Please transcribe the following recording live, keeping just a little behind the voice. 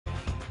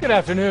Good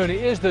afternoon.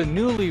 Is the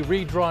newly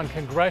redrawn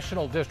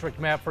congressional district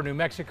map for New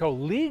Mexico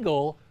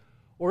legal,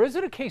 or is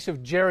it a case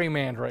of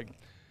gerrymandering?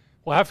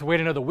 We'll have to wait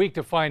another week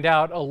to find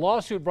out. A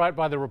lawsuit brought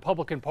by the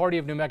Republican Party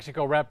of New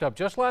Mexico wrapped up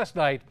just last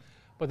night,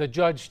 but the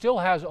judge still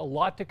has a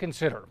lot to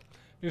consider.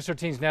 News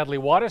 13's Natalie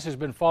Wattis has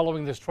been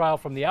following this trial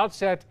from the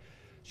outset.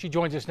 She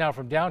joins us now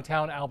from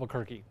downtown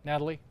Albuquerque.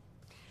 Natalie?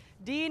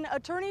 Dean,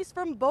 attorneys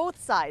from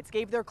both sides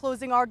gave their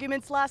closing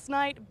arguments last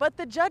night, but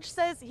the judge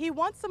says he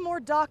wants some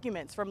more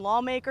documents from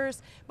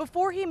lawmakers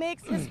before he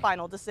makes his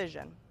final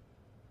decision.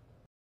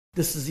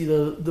 This is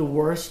either the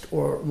worst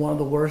or one of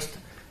the worst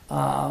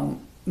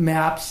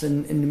maps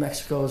in New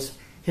Mexico's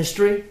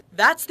history.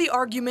 That's the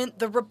argument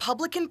the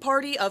Republican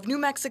Party of New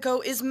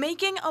Mexico is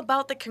making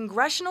about the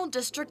congressional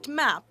district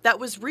map that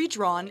was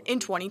redrawn in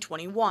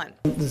 2021.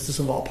 This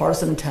involved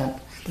partisan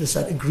intent. This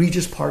had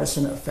egregious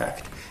partisan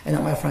effect, and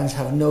that my friends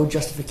have no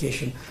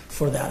justification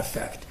for that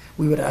effect.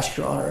 We would ask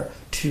Your Honor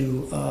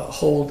to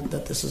hold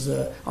that this is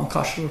an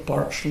unconstitutional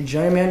partial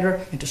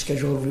gerrymander and to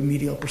schedule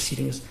remedial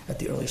proceedings at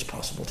the earliest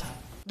possible time.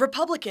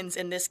 Republicans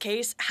in this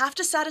case have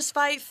to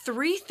satisfy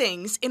three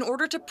things in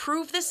order to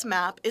prove this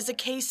map is a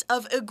case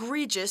of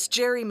egregious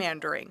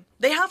gerrymandering.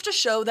 They have to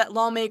show that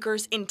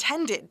lawmakers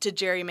intended to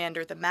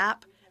gerrymander the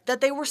map, that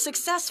they were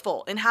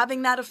successful in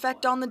having that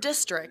effect on the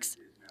districts,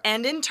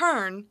 and in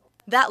turn,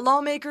 that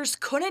lawmakers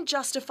couldn't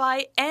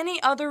justify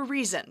any other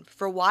reason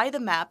for why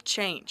the map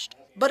changed.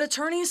 But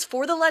attorneys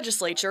for the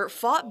legislature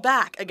fought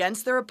back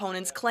against their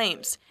opponents'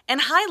 claims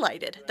and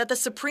highlighted that the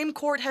Supreme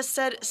Court has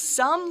said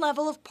some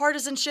level of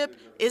partisanship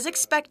is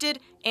expected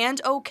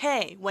and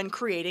okay when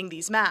creating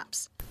these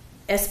maps.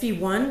 SB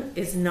 1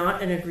 is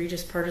not an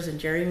egregious partisan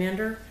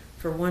gerrymander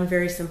for one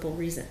very simple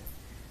reason.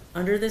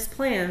 Under this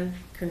plan,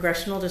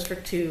 Congressional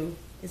District 2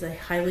 is a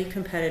highly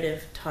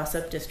competitive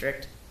toss-up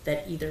district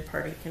that either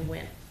party can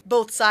win.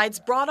 Both sides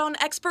brought on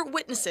expert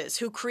witnesses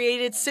who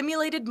created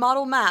simulated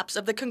model maps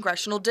of the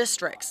congressional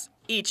districts,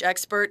 each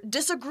expert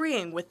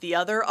disagreeing with the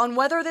other on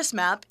whether this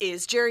map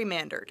is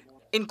gerrymandered.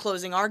 In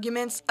closing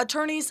arguments,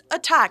 attorneys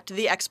attacked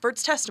the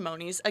experts'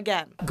 testimonies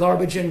again.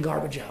 Garbage in,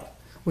 garbage out.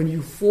 When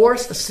you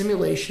force a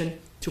simulation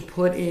to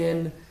put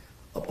in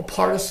a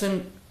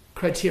partisan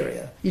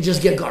criteria, you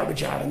just get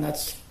garbage out, and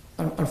that's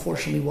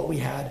unfortunately what we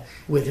had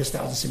with his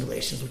 1,000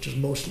 simulations, which is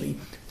mostly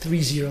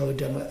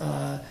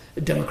 3-0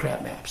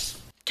 Democrat maps.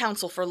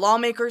 Counsel for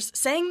lawmakers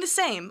saying the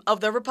same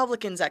of the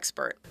Republicans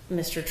expert.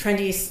 Mr.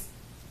 Trendy's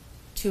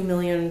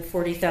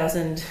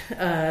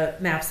 2,040,000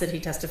 maps that he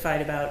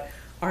testified about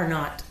are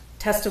not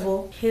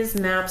testable. His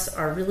maps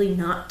are really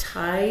not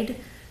tied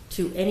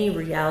to any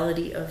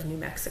reality of New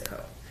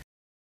Mexico.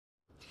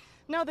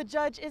 Now the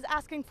judge is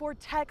asking for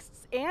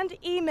texts and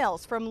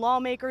emails from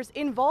lawmakers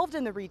involved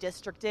in the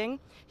redistricting.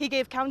 He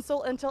gave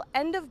counsel until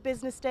end of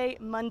business day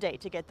Monday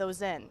to get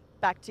those in.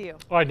 Back to you.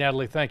 All right,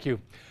 Natalie, thank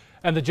you.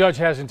 And the judge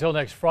has until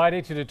next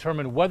Friday to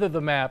determine whether the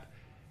map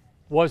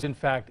was in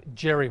fact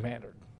gerrymandered.